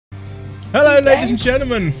Hello, ladies and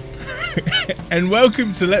gentlemen, and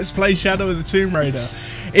welcome to Let's Play Shadow of the Tomb Raider.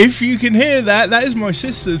 If you can hear that, that is my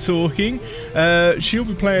sister talking. She'll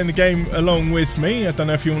be playing the game along with me. I don't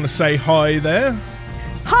know if you want to say hi there.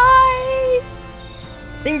 Hi!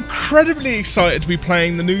 Incredibly excited to be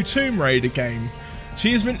playing the new Tomb Raider game.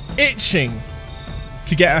 She has been itching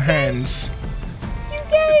to get her hands.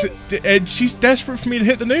 And she's desperate for me to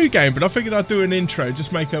hit the new game, but I figured I'd do an intro,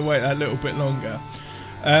 just make her wait a little bit longer.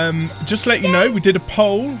 Just to let you know, we did a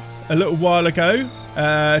poll a little while ago.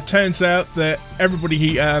 Turns out that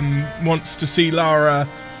everybody wants to see Lara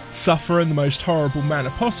suffer in the most horrible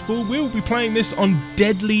manner possible. We will be playing this on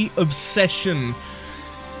Deadly Obsession.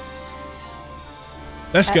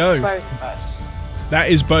 Let's go. That's both of us. That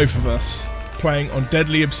is both of us playing on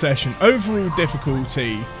Deadly Obsession. Overall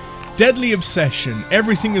difficulty, Deadly Obsession.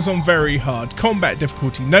 Everything is on very hard. Combat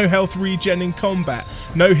difficulty, no health regen in combat.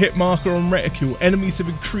 No hit marker on reticule. Enemies have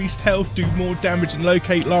increased health, do more damage and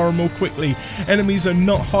locate Lara more quickly. Enemies are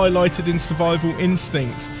not highlighted in survival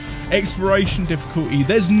instincts. Exploration difficulty,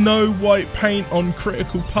 there's no white paint on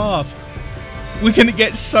critical path. We're going to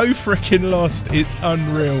get so freaking lost, it's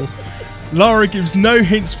unreal. Lara gives no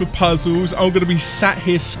hints for puzzles. I'm going to be sat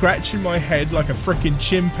here scratching my head like a freaking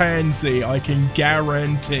chimpanzee, I can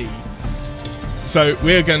guarantee. So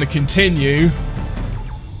we're going to continue.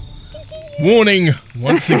 Warning,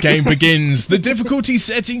 once the game begins, the difficulty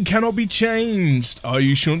setting cannot be changed. Are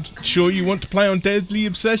you sure you want to play on Deadly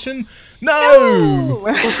Obsession? No!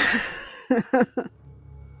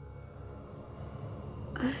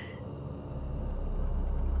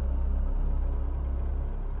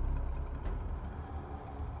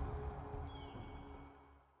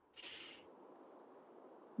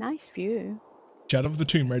 Nice view. Shadow of the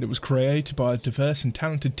Tomb Raider was created by a diverse and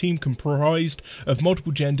talented team comprised of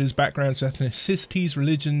multiple genders, backgrounds, ethnicities,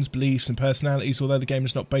 religions, beliefs and personalities. Although the game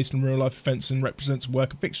is not based on real-life events and represents a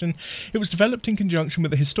work of fiction, it was developed in conjunction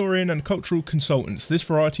with a historian and cultural consultants. This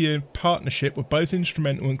variety of partnership were both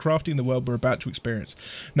instrumental in crafting the world we're about to experience.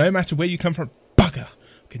 No matter where you come from, bugger!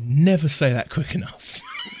 I can never say that quick enough.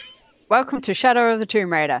 Welcome to Shadow of the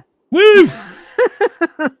Tomb Raider. Woo!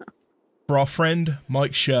 For our friend,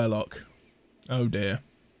 Mike Sherlock. Oh dear.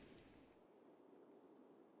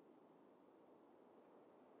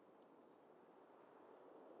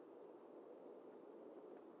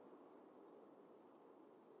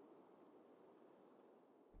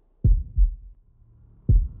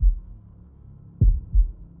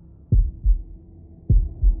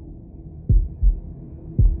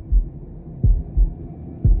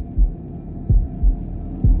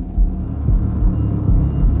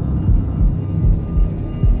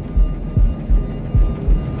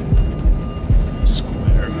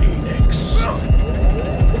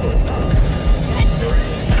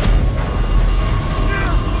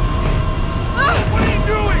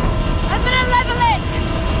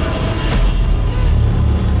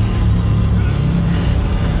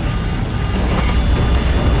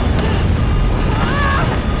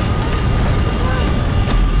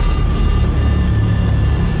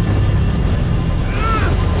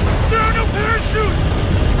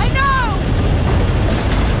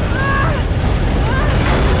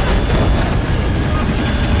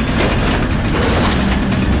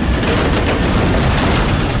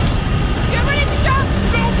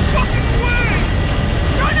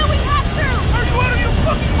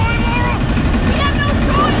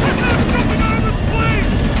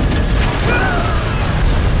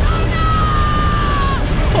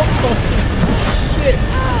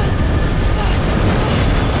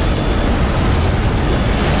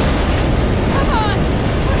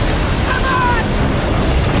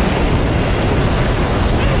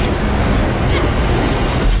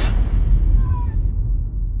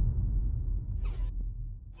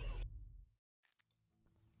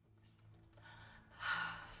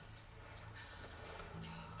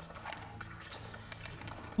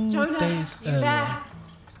 Jonah, you there?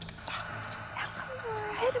 How come you're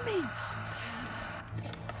ahead of me?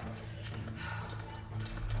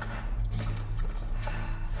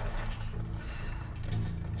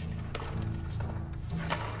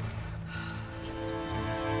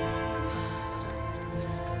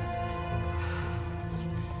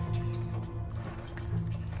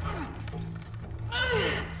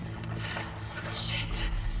 Shit.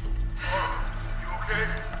 You okay?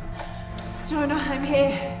 Jonah, I'm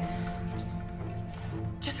here.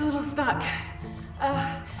 Just a little stuck.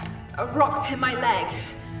 A rock hit my leg.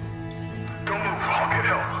 Don't move, I'll get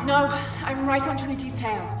help. No, I'm right on Trinity's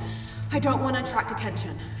tail. I don't want to attract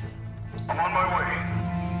attention. I'm on my way.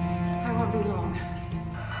 I won't be long.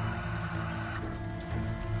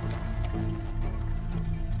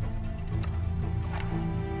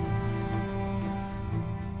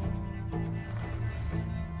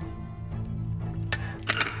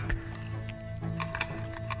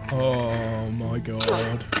 Oh my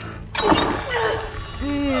god.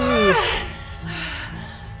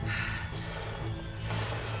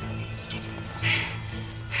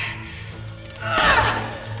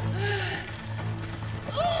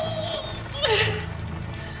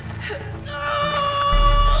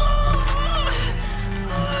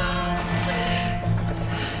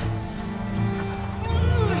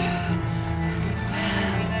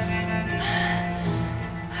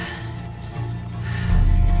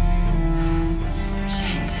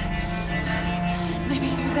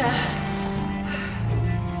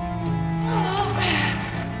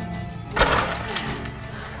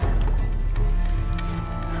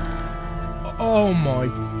 Oh my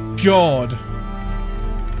god.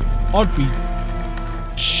 I'd be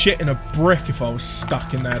shitting a brick if I was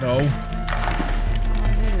stuck in that hole. I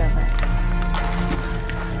love it.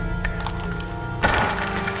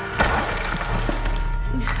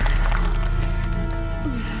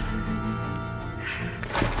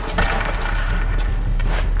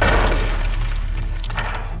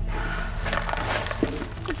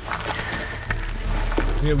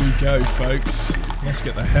 Here we go, folks. Let's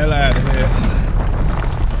get the hell out of here.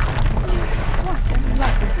 What? Don't you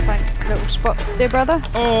like these tight little spots, dear brother?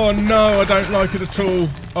 Oh no, I don't like it at all.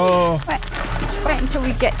 Oh. Wait until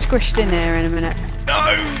we get squished in there in a minute.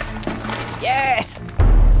 No! Yes!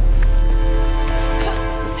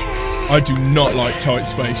 I do not like tight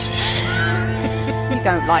spaces. You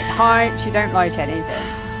don't like heights, you don't like anything.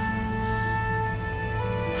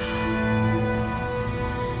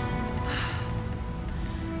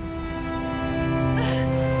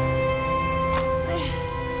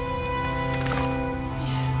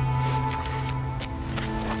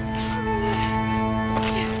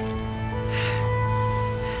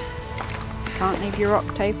 Can't leave your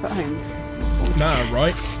rock tape at home. Nah,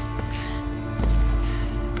 right?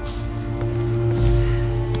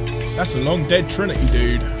 That's a long dead Trinity,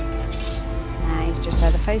 dude. Nah, he's just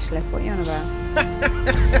had a facelift. What are you on about?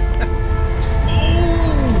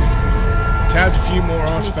 Tabbed a few more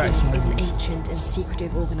Trinity artifacts and is an movies. ancient and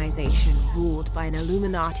secretive organization ruled by an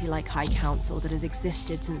Illuminati-like High Council that has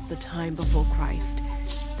existed since the time before Christ.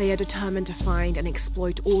 They are determined to find and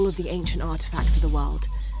exploit all of the ancient artifacts of the world.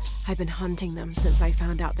 I've been hunting them since I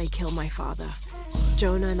found out they killed my father.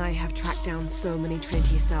 Jonah and I have tracked down so many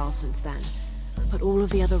Trinity cells since then. But all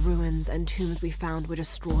of the other ruins and tombs we found were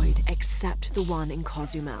destroyed, except the one in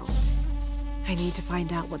Cozumel. I need to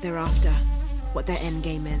find out what they're after, what their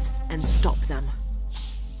endgame is, and stop them.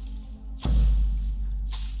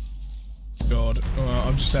 God,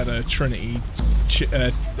 I've just had a Trinity,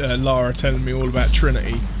 Lara telling me all about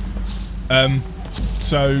Trinity.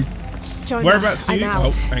 So, Jonah, whereabouts are I'm you? out.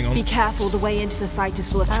 Oh, hang on. Be careful, the way into the site is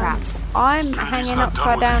full of traps. I'm Trinity's hanging not done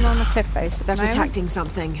upside with down you. on the cliff face at the They're moment. protecting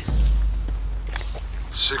something.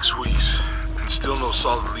 6 weeks, and still no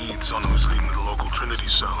solid leads on who's leading the local Trinity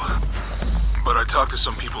cell. But I talked to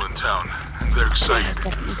some people in town, and they're excited.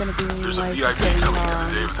 Definitely going to be There's a ways VIP of getting coming Lara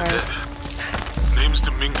to the Day of the on the Dead. Name's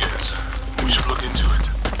Dominguez. We should look into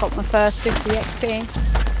it. Got my first 50 XP.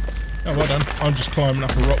 Oh, well done. I'm just climbing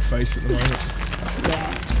up a rock face at the moment.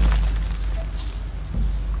 Yeah.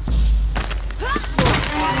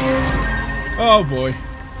 Oh boy.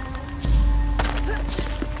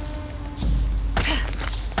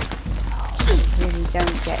 Really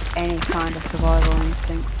don't get any kind of survival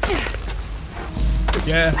instincts.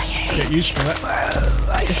 Yeah, get used to that.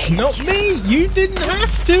 It's not me! You didn't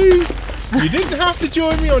have to! You didn't have to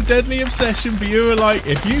join me on Deadly Obsession, but you were like,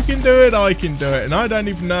 if you can do it, I can do it. And I don't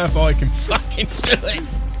even know if I can fucking do it.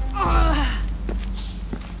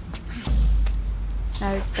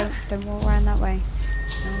 No, don't walk around that way.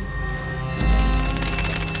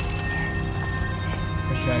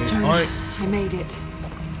 Okay, Jonah, I made it.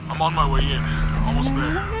 I'm on my way in. Almost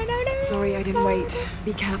there. Sorry I didn't wait.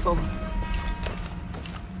 Be careful.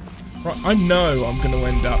 Right, I know I'm going to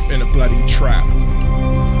end up in a bloody trap.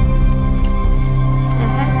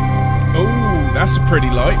 Oh, that's a pretty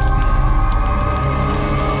light.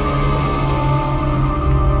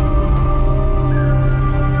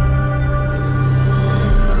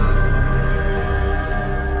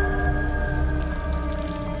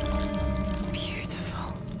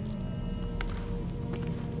 Beautiful.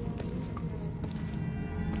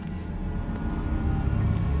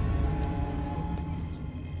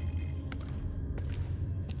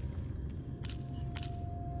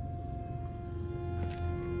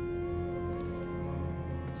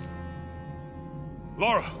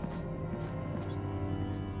 Lara!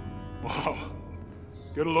 Wow.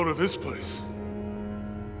 Get a load of this place.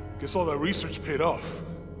 Guess all that research paid off.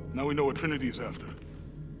 Now we know what Trinity is after.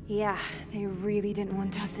 Yeah, they really didn't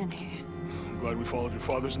want us in here. glad we followed your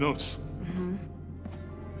father's notes. Mm-hmm.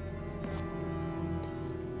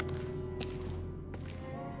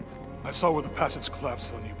 I saw where the passage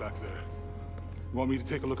collapsed on you back there. You want me to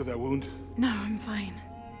take a look at that wound? No, I'm fine.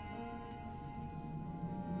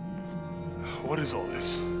 What is all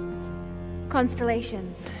this?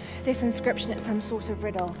 Constellations. This inscription is some sort of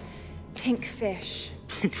riddle. Pink fish.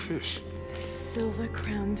 Pink fish?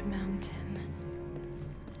 Silver-crowned mountain.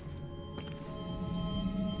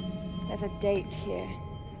 There's a date here.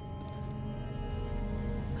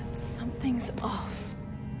 But something's off.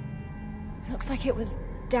 It looks like it was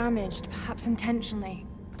damaged, perhaps intentionally.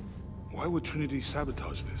 Why would Trinity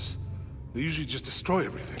sabotage this? They usually just destroy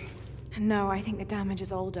everything. No, I think the damage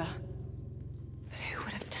is older. But who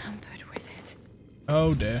would have tampered with it?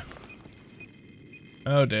 Oh dear.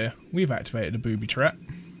 Oh dear. We've activated a booby trap.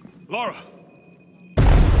 Lara!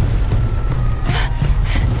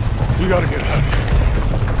 We gotta get out of here.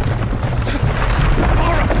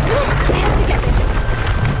 Lara! I have to get this.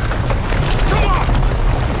 Come on!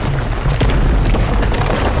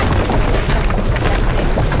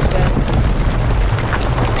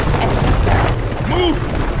 Move!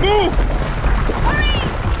 Move! Hurry!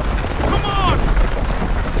 Come on!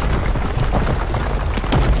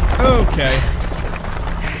 Okay.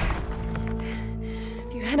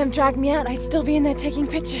 If you hadn't dragged me out, I'd still be in there taking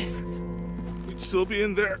pictures. We'd still be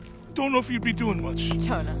in there. Don't know if you'd be doing much.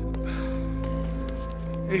 Don't know.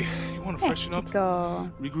 Hey, you want to freshen up? Go.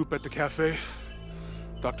 Regroup at the cafe?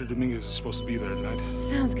 Dr. Dominguez is supposed to be there tonight.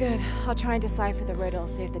 Sounds good. I'll try and decipher the riddle,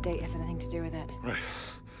 see if the date has anything to do with it. Right.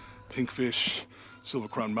 Pink fish, Silver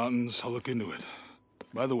Crown Mountains, I'll look into it.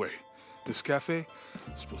 By the way, this cafe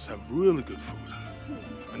is supposed to have really good food.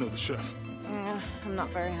 I know the chef. I'm not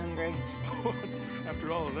very hungry.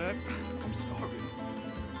 After all of that, I'm starving.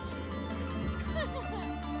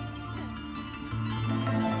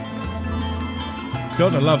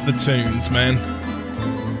 God, I love the tunes, man.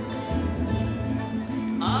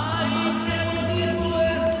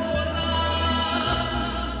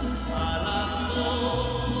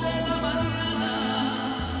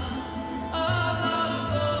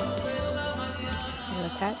 Still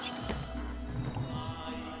attached.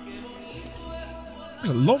 There's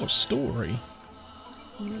a lot of story.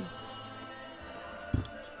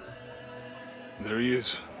 There he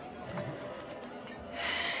is.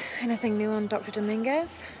 Anything new on Dr.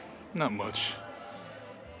 Dominguez? Not much.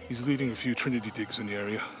 He's leading a few Trinity digs in the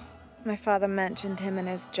area. My father mentioned him in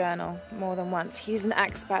his journal more than once. He's an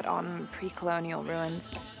expert on pre-colonial ruins.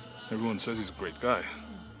 Everyone says he's a great guy.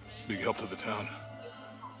 Big help to the town.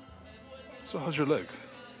 So how's your leg?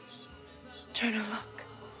 Jonah, look.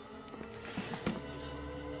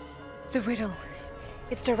 The riddle.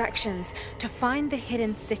 Its directions. To find the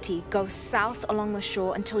hidden city, go south along the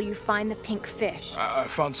shore until you find the pink fish. I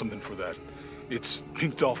found something for that. It's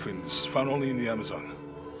pink dolphins, found only in the Amazon.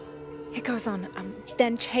 It goes on.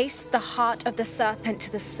 Then chase the heart of the serpent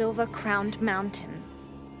to the silver-crowned mountain.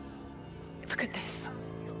 Look at this.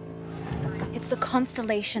 It's the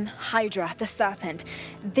constellation Hydra, the serpent.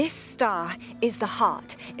 This star is the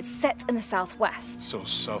heart. It's set in the southwest. So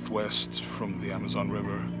southwest from the Amazon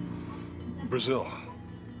River. Brazil.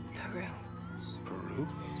 Peru. Peru?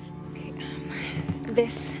 Okay,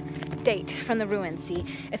 this date from the ruins, see?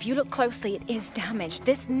 If you look closely, it is damaged.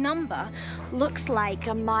 This number looks like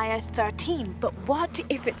a Maya 13, but what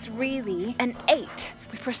if it's really an 8?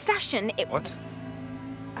 With precession, it... What?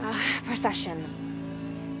 Precession.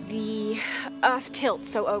 The Earth tilts,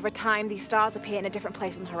 so over time, these stars appear in a different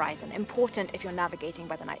place on the horizon. Important if you're navigating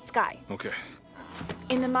by the night sky. Okay.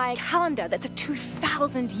 In the Maya calendar, that's a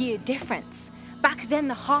 2,000-year difference. Back then,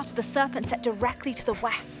 the heart of the serpent set directly to the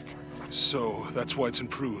west. So that's why it's in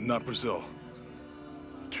Peru, not Brazil.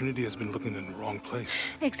 Trinity has been looking in the wrong place.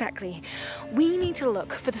 Exactly. We need to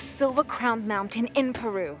look for the silver-crowned mountain in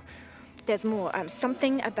Peru. There's more.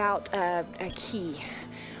 Something about a key.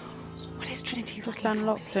 What is Trinity looking for?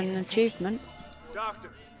 Unlocked an achievement.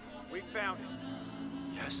 Doctor, we found it.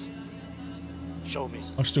 Yes. Show me.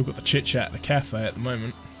 I've still got the chit chat at the cafe at the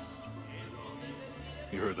moment.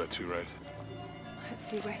 You heard that too, right? Let's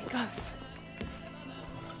see where he goes.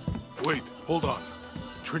 Wait, hold on.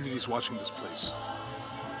 Trinity's watching this place.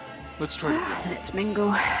 Let's try to blend in. Let's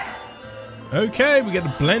mingle. Okay, we get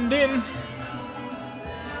to blend in.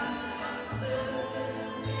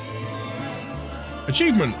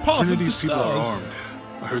 Achievement, Path of the Trinity's people are Stars. armed.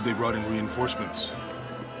 I heard they brought in reinforcements.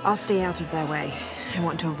 I'll stay out of their way. I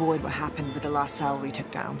want to avoid what happened with the last cell we took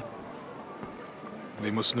down. They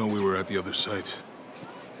must know we were at the other site.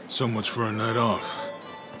 So much for a night off.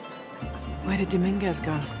 Where did Dominguez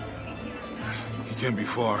go? He can't be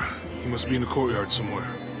far. He must be in the courtyard somewhere.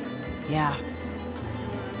 Yeah,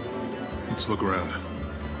 Let's look around.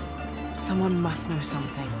 Someone must know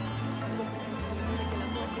something.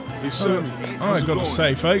 Hey, Sammy. I gotta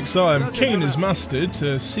say, folks, I am keen as mustard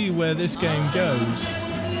to see where this game goes.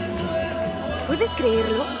 ¿Puedes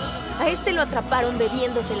creerlo? A este lo atraparon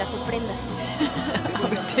bebiéndose las ofrendas.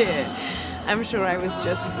 Oh dear. I'm sure I was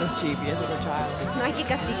just as mischievous as a child. No hay que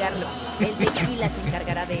castigarlo. El tequila se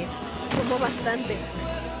encargará de eso. Tomó bastante.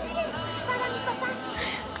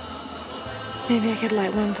 Maybe I could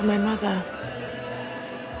light one for my mother.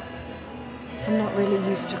 I'm not really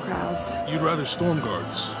used to crowds. You'd rather storm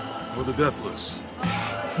guards or the deathless?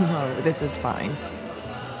 No, this is fine.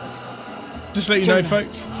 Just let you know, Jonah,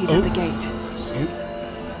 folks. He's at the gate.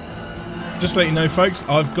 Just let you know, folks.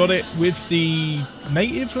 I've got it with the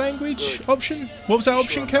native language option. What was that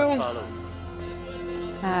option, Cal?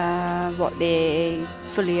 What, the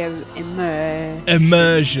fully immersed?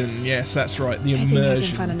 Immersion. Yes, that's right. The I think I can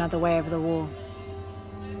immersion. find another way over the wall.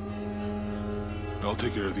 I'll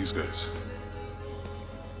take care of these guys.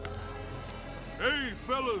 Hey,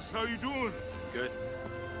 fellas, how you doing? Good.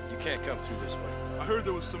 You can't come through this way. I heard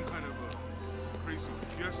there was some kind of a crazy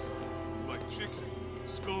fiesta, like chicks in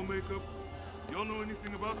skull makeup. Y'all know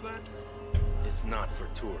anything about that? It's not for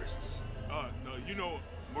tourists. No, you know,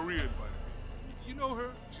 Maria invited me. You know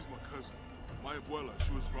her? She's my cousin. My abuela,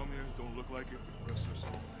 she was from here, don't look like it, rest her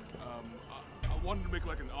soul. I wanted to make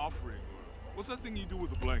like an offering. What's that thing you do with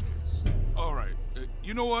the blankets? All right,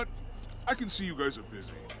 you know what? I can see you guys are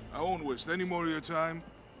busy. I won't waste any more of your time.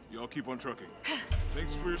 Y'all keep on trucking.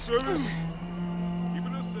 Thanks for your service.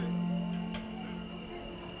 Keeping us safe.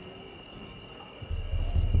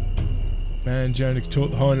 Man, Jonah could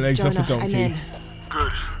talk the hind legs off a Jonah, I'm donkey. in.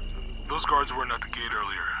 Good. Those guards weren't at the gate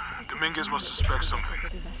earlier. Dominguez must suspect something.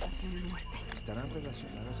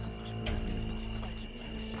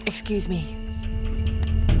 Excuse me.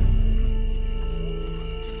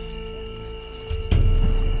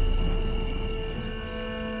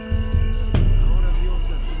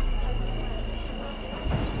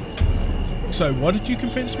 So, why did you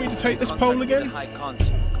convince me to take this poll again?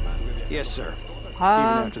 Yes, sir.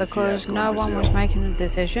 Because no one was making a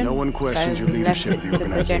decision. No one questioned so your leadership of the left it to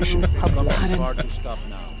organization. general public.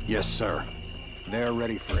 Yes, sir. They're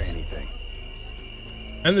ready for anything.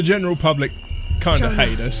 And the general public kind of Jonah,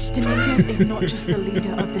 hate us. Dominguez is not just the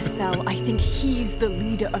leader of this cell. I think he's the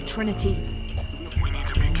leader of Trinity. We need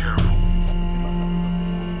to be careful.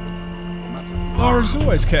 Lara's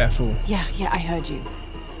always careful. Yeah, I heard you.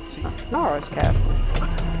 Lara's careful.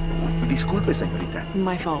 Disculpe, señorita.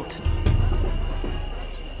 My fault.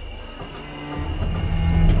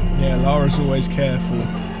 Yeah, Lara's always careful.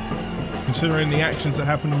 Considering the actions that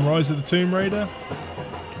happened in Rise of the Tomb Raider,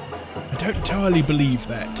 I don't entirely believe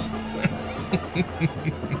that.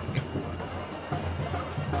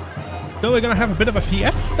 So we're going to have a bit of a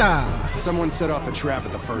fiesta. Someone set off a trap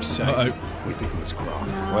at the first sight. Uh-oh. We think it was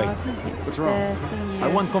Croft. Wait. What's wrong? I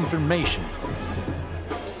want confirmation, Commander.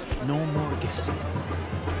 No more guessing.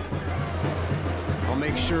 I'll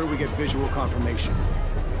make sure we get visual confirmation.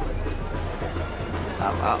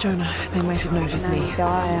 Jonah, they might have noticed me.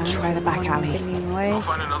 I'll try the back alley. I'll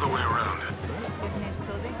find another way around.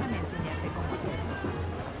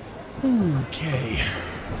 Okay.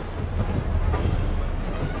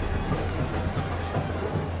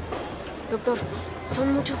 Doctor,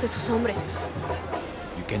 son muchos de sus hombres.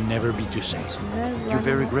 You can never be too safe. You're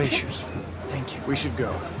very gracious. Thank you. We should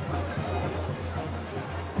go.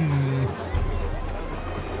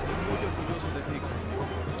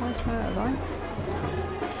 Nice motorbike.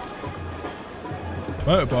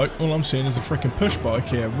 Motorbike? All I'm seeing is a freaking push bike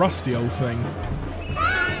here. Rusty old thing.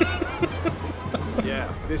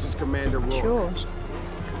 Yeah, this is Commander Rourke. Sure.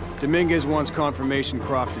 Dominguez wants confirmation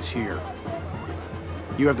Croft is here.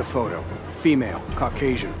 You have the photo. Female,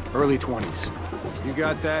 Caucasian, early 20s. You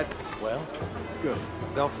got that? Well, Good.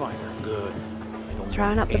 They'll find her. good. I don't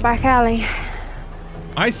Trying want up the any- back alley.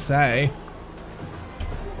 I say.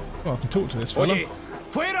 Well, I can talk to this fella. Oye,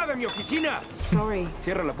 fuera de mi oficina! Sorry.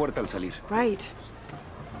 Cierra la puerta al salir. Right.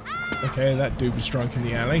 Okay, that dude was drunk in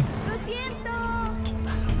the alley.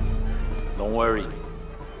 Don't worry.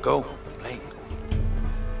 Go. Play.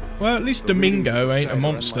 Well, at least Domingo ain't a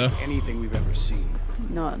monster. Unlike anything we've ever seen.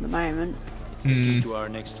 Not at the moment. Thinking to our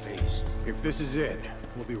next phase. If this is it,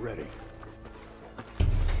 we'll be ready.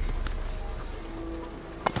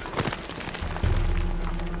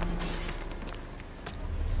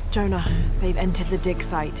 Jonah, they've entered the dig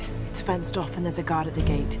site. It's fenced off and there's a guard at the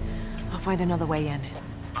gate. I'll find another way in.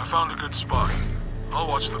 I found a good spot. I'll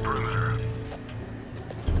watch the perimeter.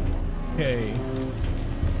 Okay.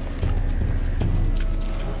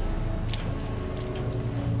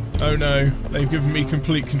 Oh no, they've given me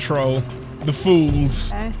complete control. The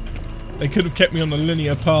fools. Okay. They could have kept me on the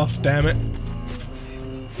linear path, damn it.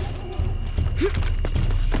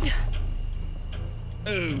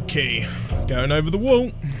 Okay, going over the wall.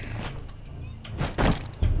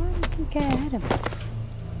 Why did you get ahead of me?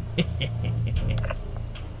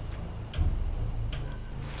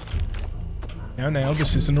 Now,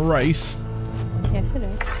 this isn't a race. Yes, it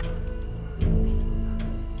is.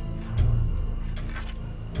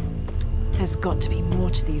 There's got to be more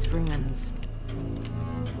to these ruins.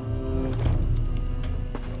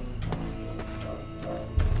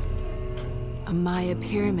 A Maya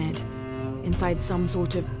pyramid inside some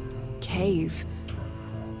sort of cave.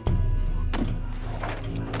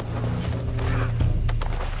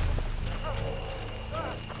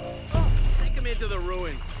 Take him into the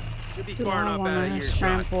ruins. You'll be far enough out of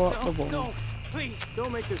earshot. No, please,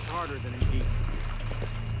 don't make this harder than it needs to be.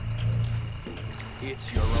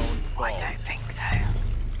 It's your own fault. I don't think so.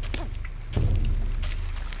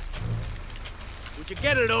 Would you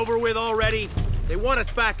get it over with already? They want us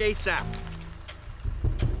back ASAP.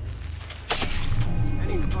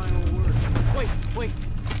 Any final words? Wait.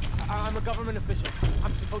 I'm a government official.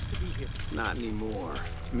 I'm supposed to be here. Not anymore,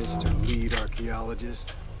 Mr. Lead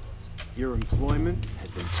Archaeologist. Your employment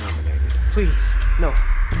has been terminated. Please, no.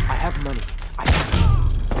 I have money.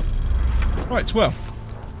 Right, well,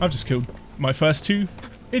 I've just killed my first 2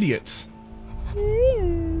 idiots.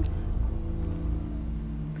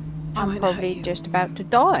 I'm probably just about to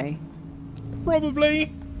die.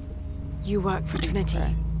 Probably. You work for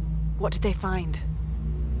Trinity. What did they find?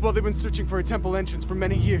 Well, they've been searching for a temple entrance for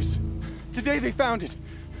many years. Today they found it.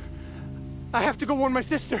 I have to go warn my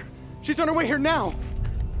sister. She's on her way here now.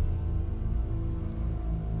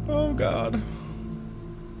 Oh god.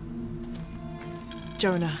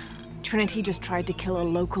 Jonah, Trinity just tried to kill a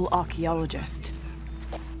local archaeologist.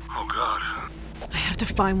 Oh god. I have to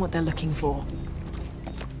find what they're looking for.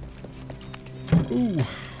 Ooh,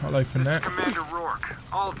 I'll open that. This is Commander Rourke.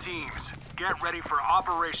 All teams, get ready for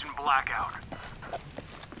Operation Blackout.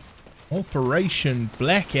 Operation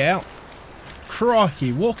Blackout?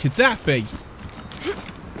 Crikey, what could that be?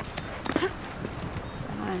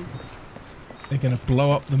 They're gonna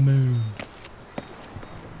blow up the moon.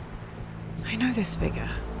 I know this figure.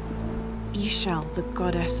 Ishel, the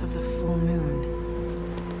goddess of the full moon.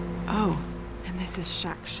 Oh, and this is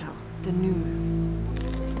Shakshel, the new moon.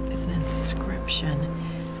 It's an inscription.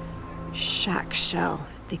 Shakshel,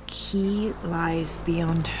 the key lies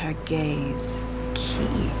beyond her gaze. The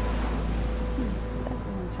key.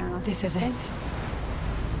 This is it.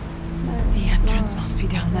 The entrance must be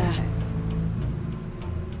down there.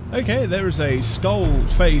 Okay, there is a skull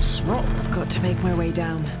face rock. I've got to make my way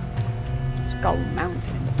down. Skull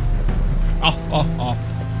Mountain.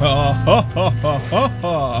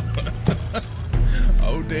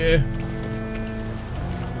 Oh dear.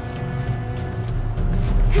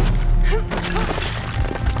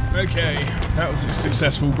 Okay, that was a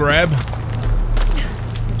successful grab.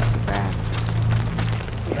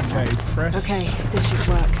 Okay, press. Okay, this should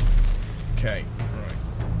work. Okay, right.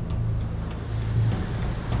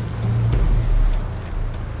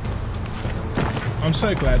 I'm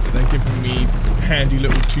so glad that they're giving me handy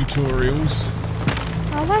little tutorials.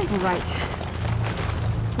 Are they? Right.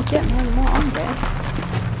 You get more than what I'm getting.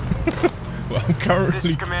 Well, I'm currently This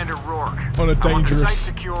is Commander Rourke. on a I want the dangerous... site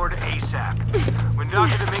secured ASAP. When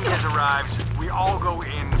Dr. Dominguez arrives, we all go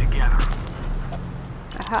in together.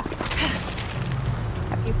 Aha.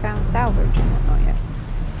 Have you found salvage? Not yet.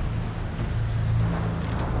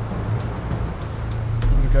 I'm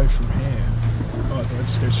gonna go from here. Oh, do I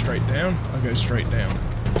just go straight down? I'll go straight down.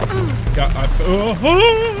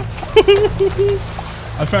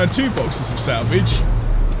 I found 2 boxes of salvage.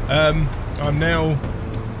 I'm now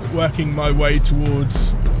working my way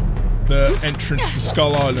towards the entrance to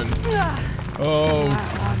Skull Island. Oh,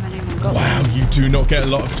 wow, you do not get a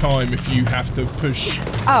lot of time if you have to push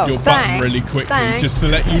your button really quickly, just to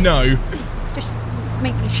let you know. Just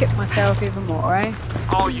make me shit myself even more, eh?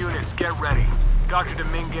 All units, get ready. Dr.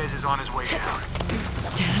 Dominguez is on his way down.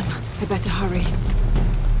 Damn, I better hurry.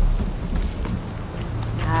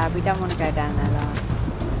 We don't want to go down there, Lara.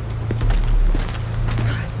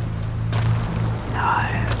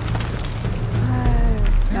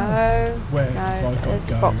 No. Where have I got There's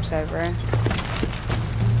to a go? box over here.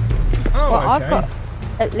 Oh, Well, okay. I've got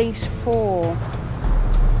at least 4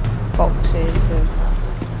 boxes of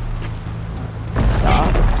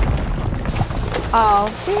stuff. Oh,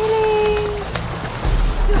 really?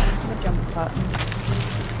 The jump button.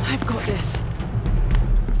 I've got this.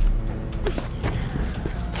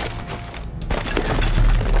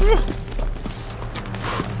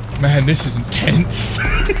 Man, this is intense.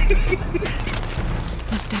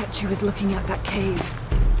 The statue is looking at that cave.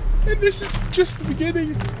 And this is just the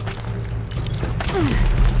beginning.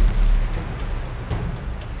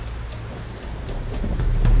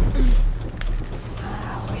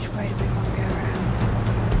 Which way do we want to go around?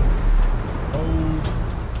 Hold.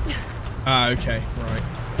 Ah, okay, right.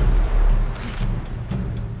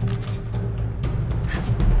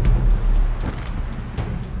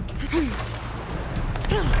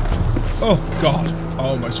 Oh God! I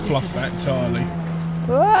almost fluffed that entirely.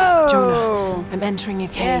 Whoa! Jonah, I'm entering a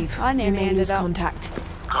cave. Yeah, I nearly we may ended lose up contact.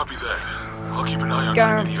 Copy that. I'll keep an eye on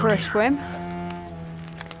going Trinity for a out here. swim.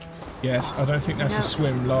 Yes, I don't think that's a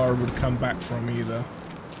swim Lara would come back from either.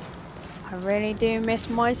 I really do miss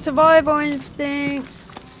my survival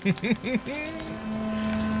instincts.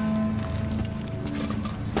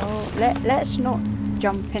 Oh, let's not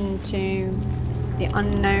jump into the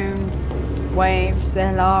unknown waves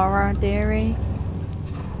there, Lara, dearie.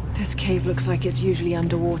 This cave looks like it's usually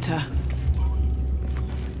underwater.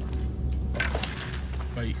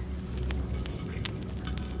 Wait.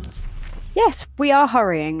 Yes, we are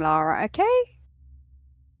hurrying, Lara, okay?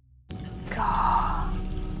 God.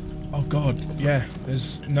 Oh God, yeah.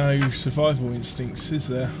 There's no survival instincts, is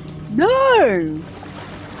there? No!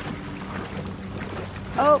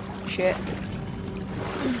 Oh, shit.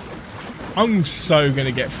 I'm so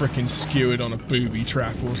gonna get frickin' skewered on a booby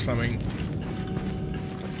trap or something.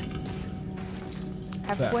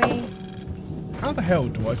 Have we? How the hell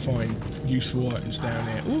do I find useful items down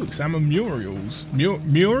here? Ooh, examine murals.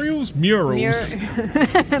 Murals? Murals.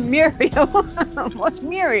 Muriel? What's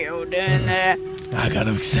Muriel doing there? I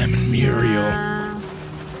gotta examine Muriel.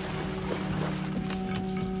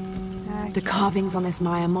 The carvings on this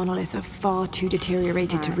Maya monolith are far too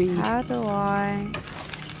deteriorated to read. How do I...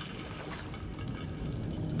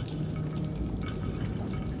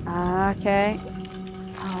 Okay.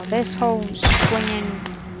 Oh, this whole swinging...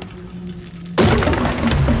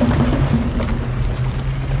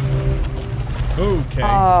 Okay.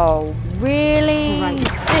 Oh, really? Right.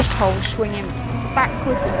 This whole swinging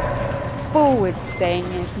backwards and forwards thing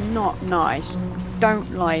is not nice.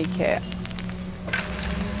 Don't like it.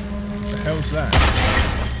 What the hell's that?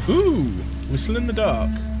 Ooh! Whistle in the dark.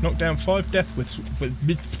 Knock down 5 death whistles. Put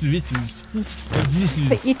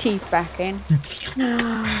your teeth back in.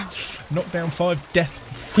 Knock down 5 death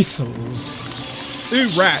whistles. Ooh,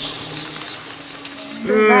 rats!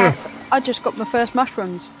 Rats. I just got my first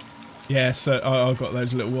mushrooms. Yeah, so I got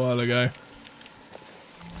those a little while ago.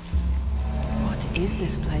 What is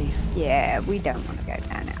this place? Yeah, we don't want to go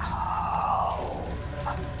down it.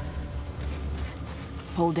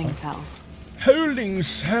 Holding cells. Holding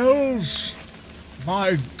cells?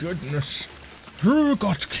 My goodness. Who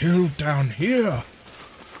got killed down here?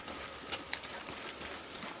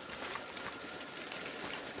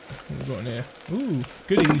 What have we got in here? Ooh,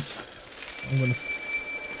 goodies. I'm gonna...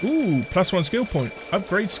 Ooh, +1 skill point.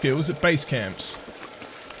 Upgrade skills at base camps.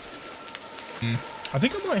 I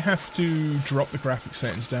think I might have to drop the graphic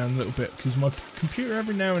settings down a little bit because my computer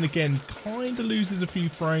every now and again kind of loses a few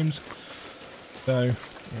frames. So, yeah,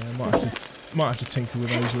 I might have to tinker with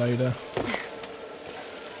those later.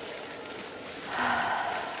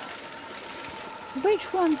 So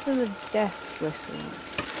which ones are the death whistles?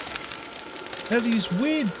 They're these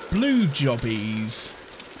weird blue jobbies.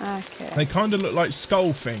 Okay. They kind of look like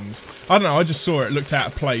skull things. I don't know, I just saw it, looked out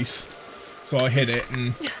of place. So I hit it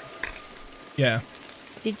and... Yeah.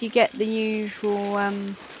 Did you get the usual,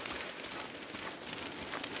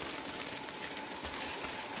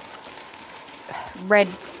 red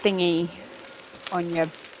thingy on your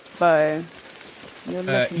bow? You're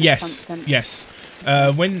looking at yes, something. yes.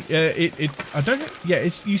 When I don't think, yeah,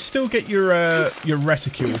 it's, you still get your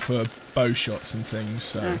reticule for bow shots and things.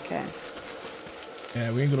 So Okay.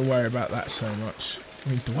 yeah, we ain't got to worry about that so much. I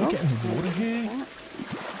mean, do I get in the water here?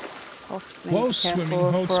 Possibly. While Be swimming,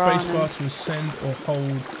 careful hold of spacebar piranhas. to ascend or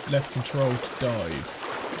hold left control to dive.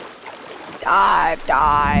 Dive,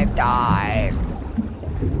 dive, dive.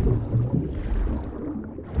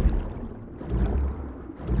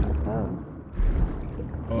 Oh.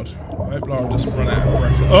 God, I hope Lara doesn't run out of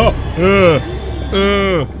breath. Oh!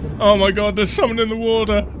 Oh my God, there's someone in the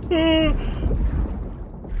water!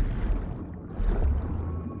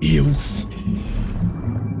 Eels!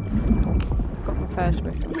 Got my first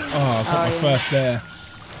whistle. Oh, I've got my first there.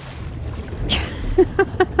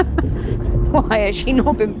 Why, has she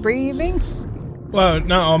not been breathing? Well,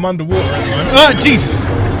 no, I'm underwater at the moment. Ah, Jesus!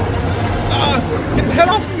 Ah, get the hell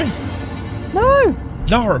off of me! No!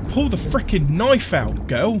 Lara, pull the frickin' knife out,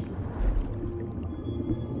 girl!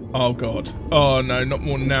 Oh God. Oh no, not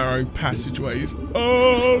more narrow passageways.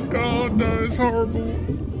 Oh God, no, it's horrible.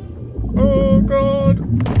 Oh god!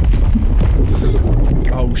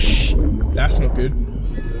 Oh that's not good.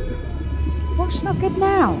 What's not good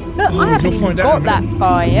now? Look, Oh, I haven't even got that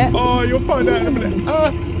far yet. Oh, you'll find out in a minute.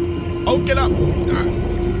 Oh, get up!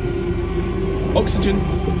 Oxygen!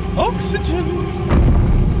 Oxygen!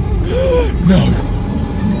 No!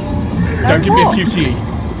 Don't give me a QTE.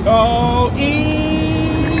 Oh,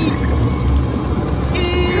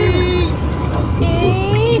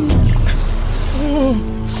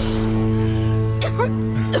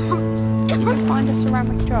 Did you find a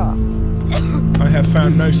ceramic jar? I have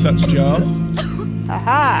found no such jar.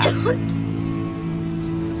 Aha!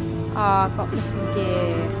 Oh, I've got missing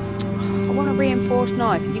gear. I want a reinforced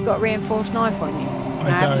knife. You got a reinforced knife on you?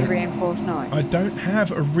 I don't. A reinforced knife. I don't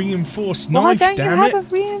have a reinforced Why knife, don't damn you it.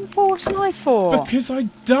 have a reinforced knife for? Because I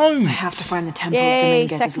don't. I have to find the temple Yay,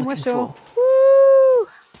 Dominguez is second looking whistle. for. Woo!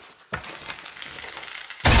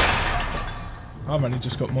 I've only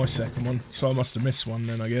just got my second one, so I must have missed one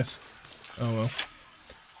then, I guess. Oh well.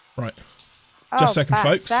 Right. Just a second,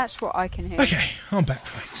 folks. That's what I can hear. Okay, I'm back,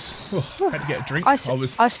 folks. Oh, had to get a drink. I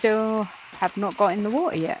still have not got in the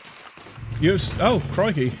water yet. Oh,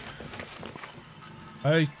 crikey.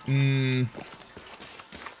 I've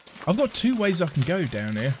got two ways I can go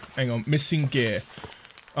down here. Hang on, missing gear.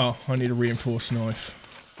 Oh, I need a reinforced knife.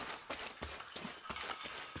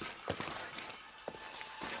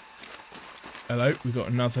 Hello, we've got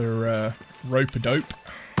another rope-a-dope.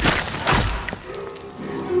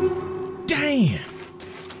 Damn!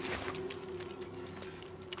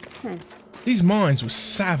 These mines were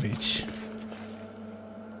savage.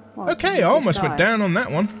 What, Okay, I almost went down on that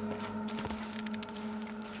one.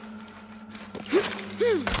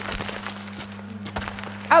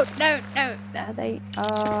 Oh, no. Are they?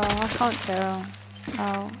 Oh, I can't tell.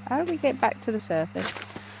 Oh, how do we get back to the surface?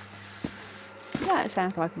 That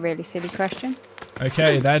sounds like a really silly question.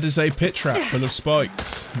 Okay, that is a pit trap full of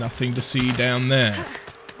spikes. Nothing to see down there.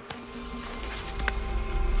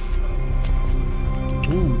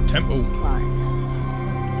 Ooh, temple. Right.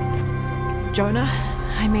 Jonah,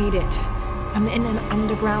 I made it. I'm in an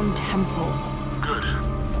underground temple. Good.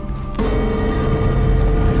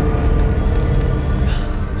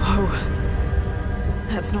 Whoa.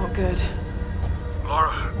 That's not good.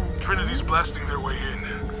 Lara, Trinity's blasting their way in.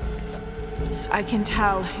 I can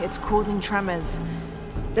tell. It's causing tremors.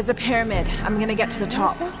 There's a pyramid. I'm gonna get to the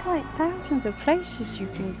top. There's like thousands of places you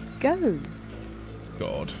can go.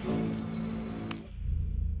 God.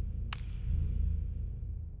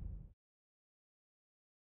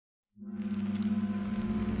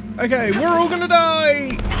 Okay, we're all gonna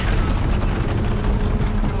die!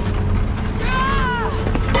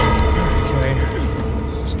 Okay,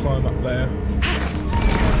 let's just climb up there.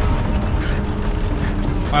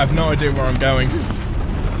 I have no idea where I'm going.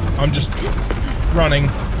 I'm just running.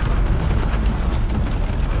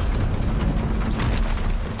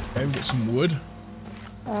 Okay, we've got some wood.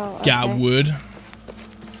 Oh, okay. Got wood.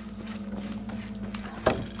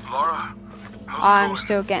 Lara, how's it I'm going?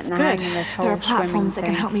 still getting the Good. hang of this whole There are swimming platforms that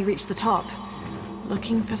thing. can help me reach the top.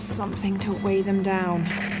 Looking for something to weigh them down.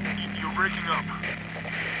 You're breaking up.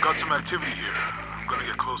 Got some activity here. I'm gonna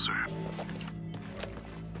get closer.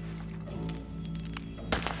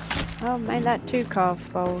 Oh, made that 2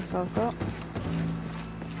 carved bowls I've got.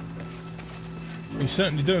 You're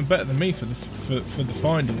certainly doing better than me for the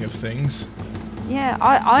finding of things. Yeah,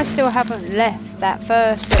 I still haven't left that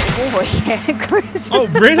first bit of water yet, Chris. Oh,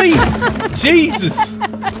 really? Jesus!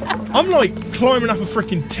 I'm like climbing up a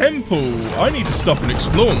freaking temple. I need to stop and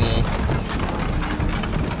explore more.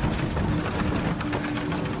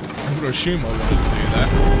 I'm going to assume I wanted to do that.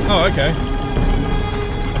 Oh, okay.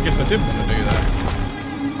 I guess I did want to do that.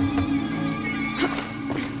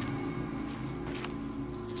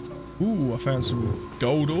 Ooh, I found some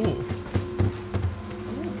gold ore.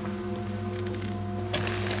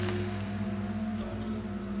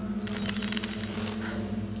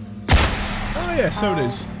 Oh yeah, so it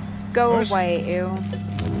is. Go Nice. away, ew.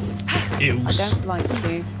 I Eels. don't like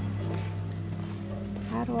you.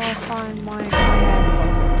 How do I find my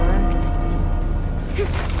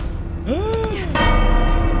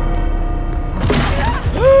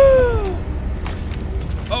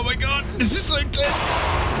Oh my god, this is so tense!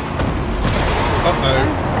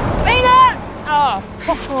 Uh-oh. Mina! Oh,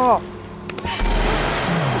 fuck off.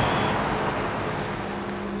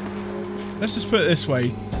 Let's just put it this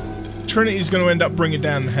way. Trinity's going to end up bringing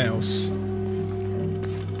down the house.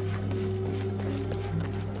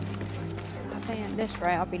 I think at this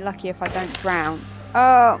rate I'll be lucky if I don't drown.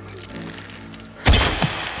 Oh.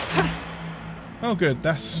 Oh good,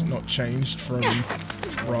 that's not changed from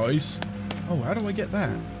Rise. Oh, how do I get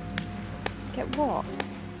that? Get what?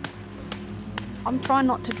 I'm trying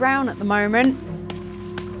not to drown at the moment.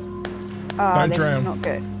 Oh, Don't this drown. is not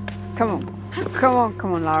good. Come on. Come on,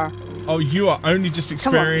 come on, Lara. Oh, you are only just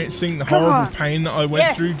experiencing the horrible pain that I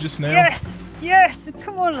went through just now? Yes! Yes!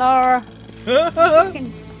 Come on, Lara.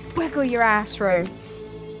 Fucking wiggle your ass through.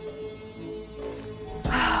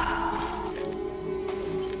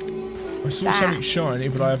 I saw something shiny,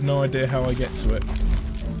 but I have no idea how I get to it.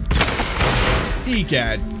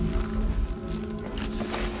 Egad.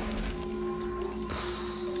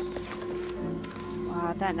 Well,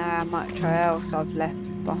 I don't know how much else I've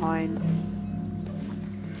left behind.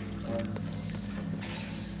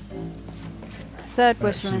 Third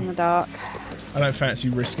whistle in the dark. I don't fancy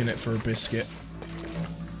risking it for a biscuit.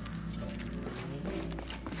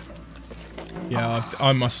 Yeah,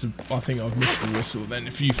 I must have. I think I've missed a whistle then.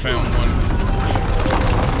 If you found one.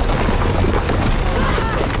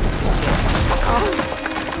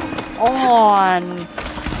 On.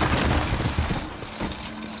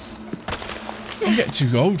 I'm getting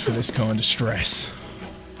too old for this kind of stress.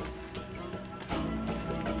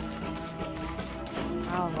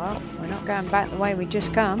 Oh well, we're not going back the way we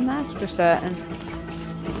just come. That's for certain.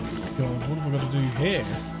 God, what have I got to do here?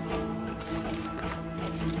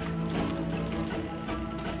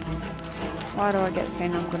 Why do I get the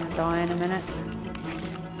feeling I'm going to die in a minute?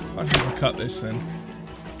 I think I'll cut this then.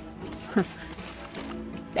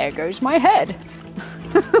 There goes my head.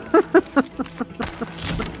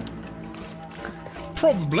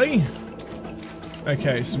 Probably.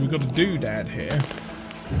 Okay, so we've got a doodad here.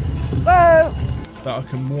 Whoa! That I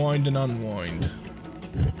can wind and unwind.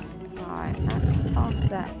 Right, that's past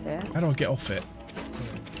that bit. How do I get off it?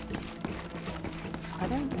 I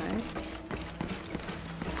don't know.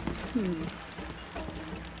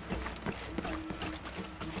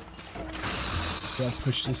 Do I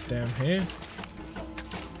push this down here?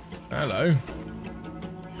 Hello.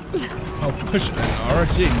 I'll push it then, Lara.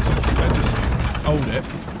 Jeez. Don't just hold it.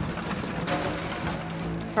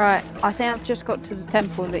 Right, I think I've just got to the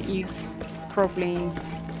temple that you've probably...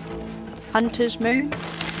 Hunter's Moon?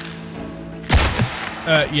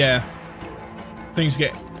 Yeah. Things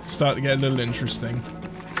start to get a little interesting.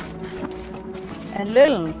 A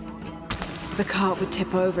little. The cart would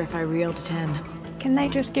tip over if I reeled it in. Can they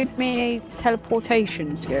just give me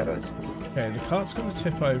teleportation skills? Okay, the cart's going to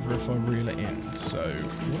tip over if I reel it in. So,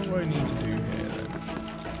 what do I need to do here then?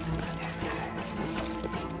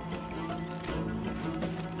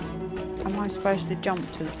 Am I supposed to jump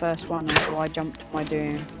to the first one, or do I jump to my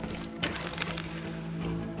doom?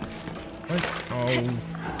 Oh.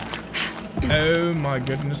 Oh my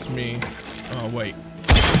goodness me. Oh, wait.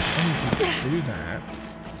 I need to do that.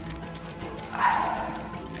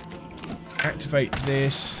 Activate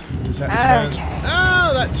this. Does that turn?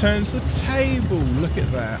 Oh, that turns the table. Look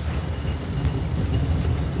at that.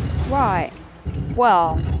 Right.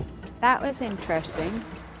 Well, that was interesting.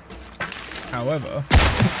 However,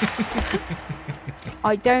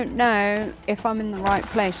 I don't know if I'm in the right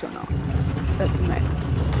place or not at the moment.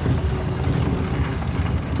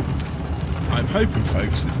 I'm hoping,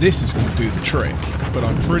 folks, that this is going to do the trick, but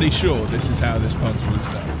I'm pretty sure this is how this puzzle is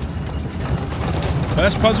done.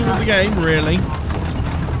 First puzzle of the game, really.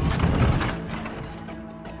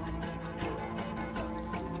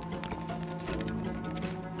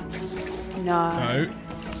 No. No.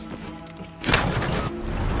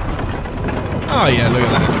 Oh yeah, look at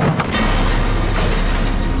that.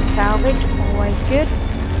 Salvage, always good.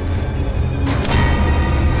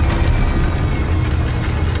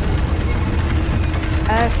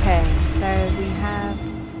 Okay, so we have...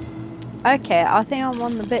 Okay, I think I'm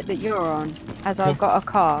on the bit that you're on, as I've got a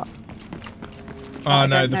cart. Oh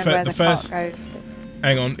no, the first...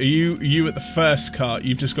 Hang on, are you at the first cart?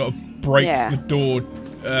 You've just got to break the door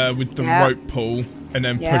with the rope pull and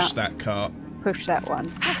then push that cart. Push that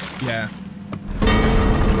one. Yeah.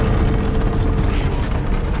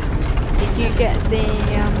 Did you get the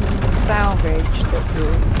salvage that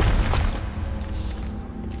was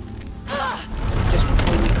just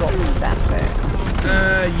before you got to that bit?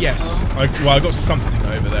 Yes. I got something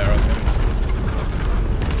over there, I think.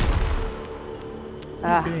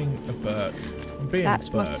 I'm being a Burke. I'm being a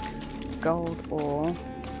Burke. Gold ore.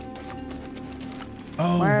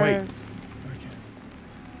 Oh, wait. Okay.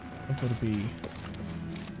 I've got to be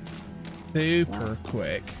super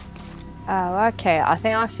quick. Oh, okay. I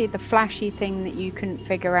think I see the flashy thing that you couldn't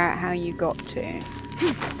figure out how you got to. Did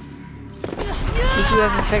you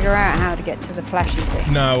ever figure out how to get to the flashy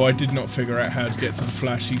thing? No, I did not figure out how to get to the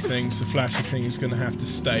flashy thing, so the flashy thing is going to have to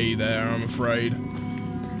stay there, I'm afraid.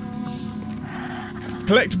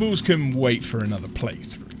 Collectibles can wait for another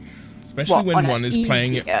playthrough. Especially when one is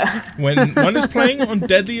playing it. When one is playing on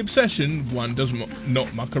Deadly Obsession, one does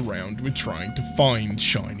not muck around with trying to find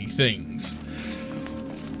shiny things.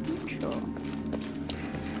 Sure.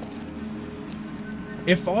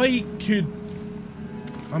 If I could,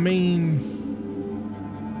 I mean,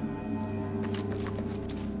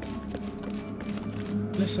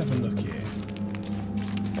 let's have a look here.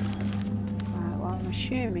 Right, well, I'm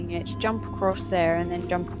assuming it's jump across there and then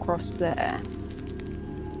jump across there.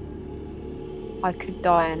 I could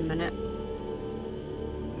die in a minute.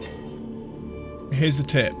 Here's a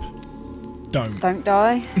tip. Don't. Don't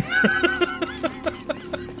die.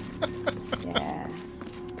 Yeah.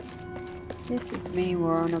 This is me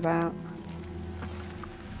we're on about.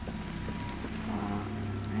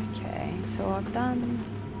 Okay, so I've done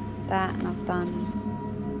that and I've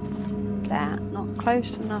done that. Not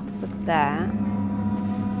close enough with that.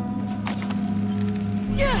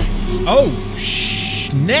 Oh,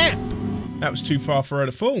 snap! That was too far for her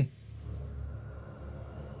to fall.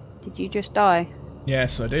 Did you just die?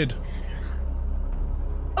 Yes, I did.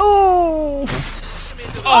 Oh!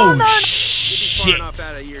 Oh, no. shit! Far enough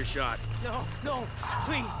out of earshot. No, no,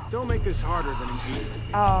 please. Don't make this harder than it needs to be.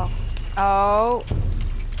 Oh. Oh.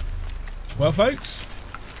 Well, folks,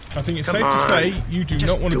 I think it's safe to say you do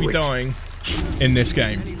not want to be dying in this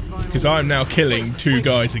game, because I am now killing 2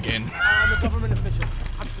 guys again. I'm a government official.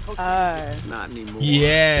 I'm supposed to... Not anymore.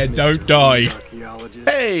 Yeah, don't die. Archaeologist.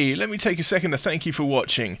 Hey, let me take a second to thank you for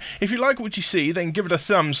watching. If you like what you see, then give it a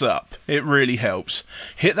thumbs up. It really helps.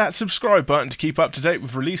 Hit that subscribe button to keep up to date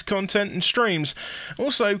with released content and streams.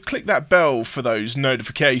 Also, click that bell for those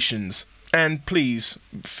notifications. And please,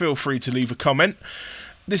 feel free to leave a comment.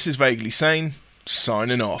 This is VaguelySane,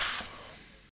 signing off.